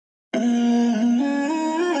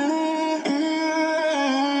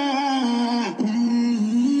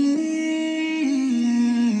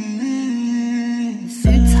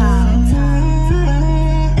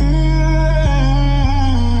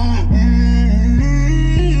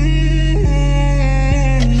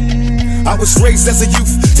was raised as a youth.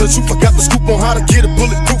 Tell the truth, I got the scoop on how to get a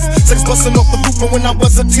bulletproof. Sex busting off the roof, but when I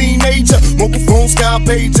was a teenager, mobile phone, sky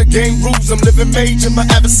pager, game rules, I'm living major. My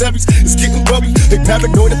adversaries is getting worried, they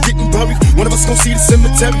paranoid, I'm getting buried. One of us gon' see the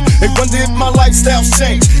cemetery. They wonder if my lifestyle's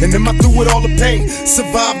changed, and am I through with all the pain?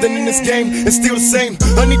 Survived and in this game, it's still the same.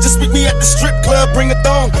 Honey, just meet me at the strip club, bring a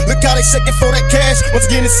thong. Look how they shaking for that cash, once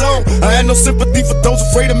again it's on. I had no sympathy for those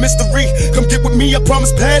afraid of mystery. Come get with me, I promise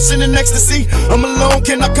passion and ecstasy. I'm alone,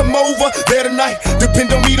 can I come over there tonight? Depend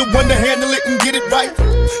on me, the one to handle it and get it right.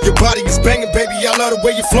 Your body is banging, baby, I love the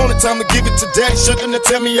way you're flowing. Time to give it to daddy, sugar, to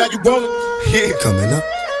tell me how you want it. Yeah, Coming up,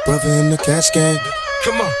 brother in the cash game.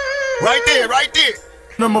 come on, right there, right there.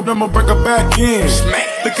 I'ma break her back in.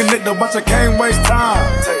 Looking at the watch, I can't waste time.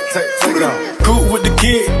 Take it off. Cool with the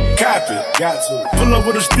kid, copy. Got to. Pull up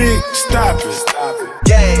with a stick, stop it.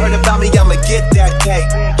 Yeah, heard about me, I'ma get that cake.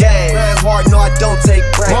 Yeah, man hard, no I don't take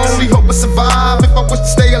breaks. My only hope is survive. If I was to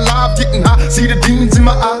stay alive, getting high, see the demons in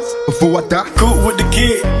my eyes before I die. Cool with the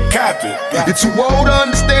kid, copy. You're too old to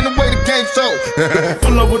understand the way the game's so.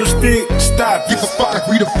 Pull up with a stick, stop it. Give a fuck like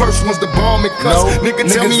we the first ones to bomb and cuss. Nigga,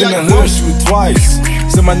 tell me niggas how in you the hood want. shoot twice.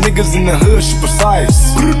 So my niggas in the hood shoot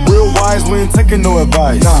precise. Real wise, we ain't taking no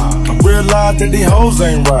advice. Nah, I realize that these hoes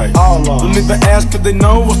ain't right. All on. Don't even ask cause they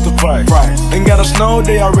know what's the price. Ain't gotta snow,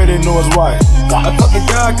 they already know it's right. I talk to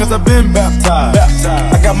God cause I been baptized.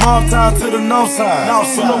 I got mob tied to the north side.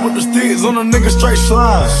 Pull up with the sticks on the nigga straight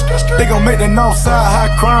slime. They gon' make the north side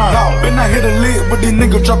high crime. Been I hit a lick with these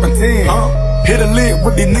niggas dropping 10. Hit a lick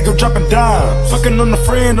with these niggas dropping dimes. Fucking on the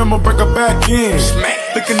friend, I'ma break her back in.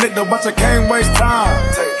 Looking at the watch, I can't waste time.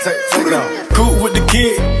 Take it off. Cool with the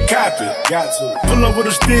kid, copy. Got to. Pull up with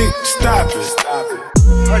a stick, stop it.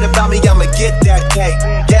 Heard about me, I'ma get that cake.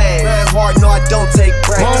 Yeah, man hard, no I don't take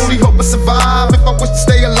breaks. My only hope is survive. If I was to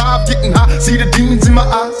stay alive, getting high, see the demons in my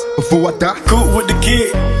eyes before I die. Cool with the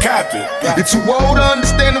kid, copy. You're too old to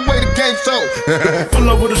understand the way the game's so. Pull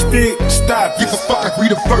up with a stick, stop it. Give a fuck like we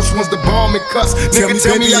the first ones to bomb and cuss. Nigga,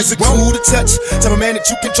 tell me how you cool to touch. Tell a man that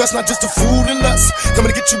you can trust, not just a fool to lust.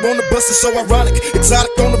 Coming to get you on the bus is so ironic.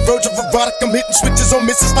 Exotic on the verge of erotic. I'm hitting switches on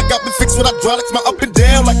misses like I've been fixed with hydraulics. My up and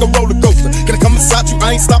down like a roller coaster. Can I come inside you?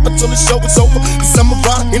 I ain't stopping till the show is over. Cause I'm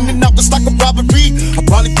erotic, in and out just like a robbery. I'll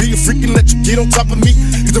probably be a freak and let you get on top of me.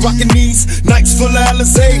 Cause the rockin' these nights full of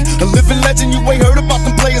Alizé. A living legend, you ain't heard about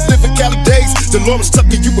them players living Cali days. Dolores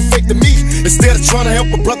Tucker, you were fake to me. Instead of trying to help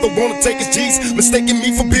a brother, wanna take his G's. Mistaking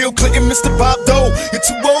me for Bill Clinton, Mr. Bob Dole. You're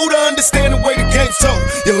too old to understand the way the game's so.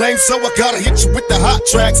 You're lame, so I gotta hit you with the hot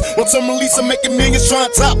tracks. Once I'm released, I'm making millions, trying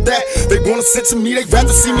to top that. They wanna censor me, they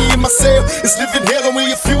rather see me in my cell. It's living hell, and we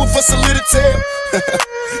a few of us a little tale.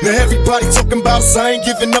 Now everybody talking about us, I ain't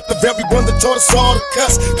giving up. If everyone that taught us all to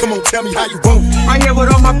cuss, come on, tell me how you want. Right here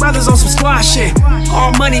with all my brothers on some squad shit.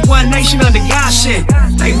 All money, one nation under God shit.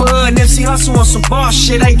 Neighborhood MC hustle on some boss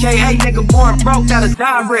shit. AKA nigga born broke, gotta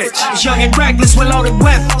die rich. It's young and reckless with loaded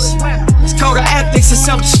weapons. It's code of ethics and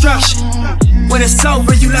self-destruction. When it's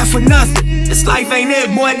over, you left with nothing. This life ain't it,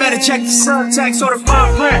 boy, better check the subtext or the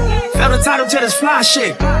fine print. Felt entitled to this fly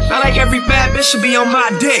shit. Felt like every bad bitch should be on my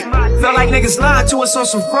dick. Felt like niggas lied to us on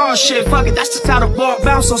some fraud shit. Fuck it, that's just how the ball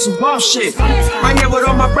bounce on some ball shit. Right here with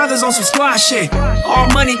all my brothers on some squad shit. All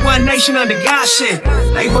money, one nation under God shit.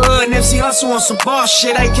 Neighborhood and MC hustle on some boss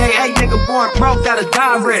shit. AKA nigga born broke, gotta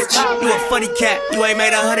die rich. You a funny cat, you ain't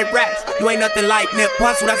made 100 racks. You ain't nothing like Nip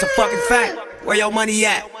Hustle, that's a fucking fact. Where your money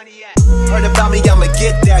at? Heard about me, I'ma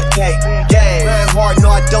get that cake. Yeah, man hard,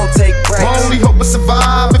 no I don't take breaks. My only hope is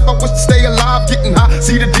survive. If I was to stay alive, getting high,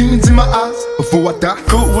 see the demons in my eyes before I die.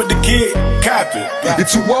 Cool with the kid, copy. You're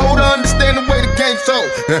too old to understand the way the game's so.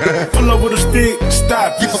 Pull up with a stick,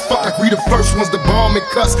 stop it. Give a fuck like we the first ones to bomb and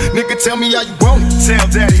cuss. Nigga, tell me how you want it. Tell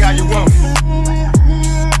daddy how you want it.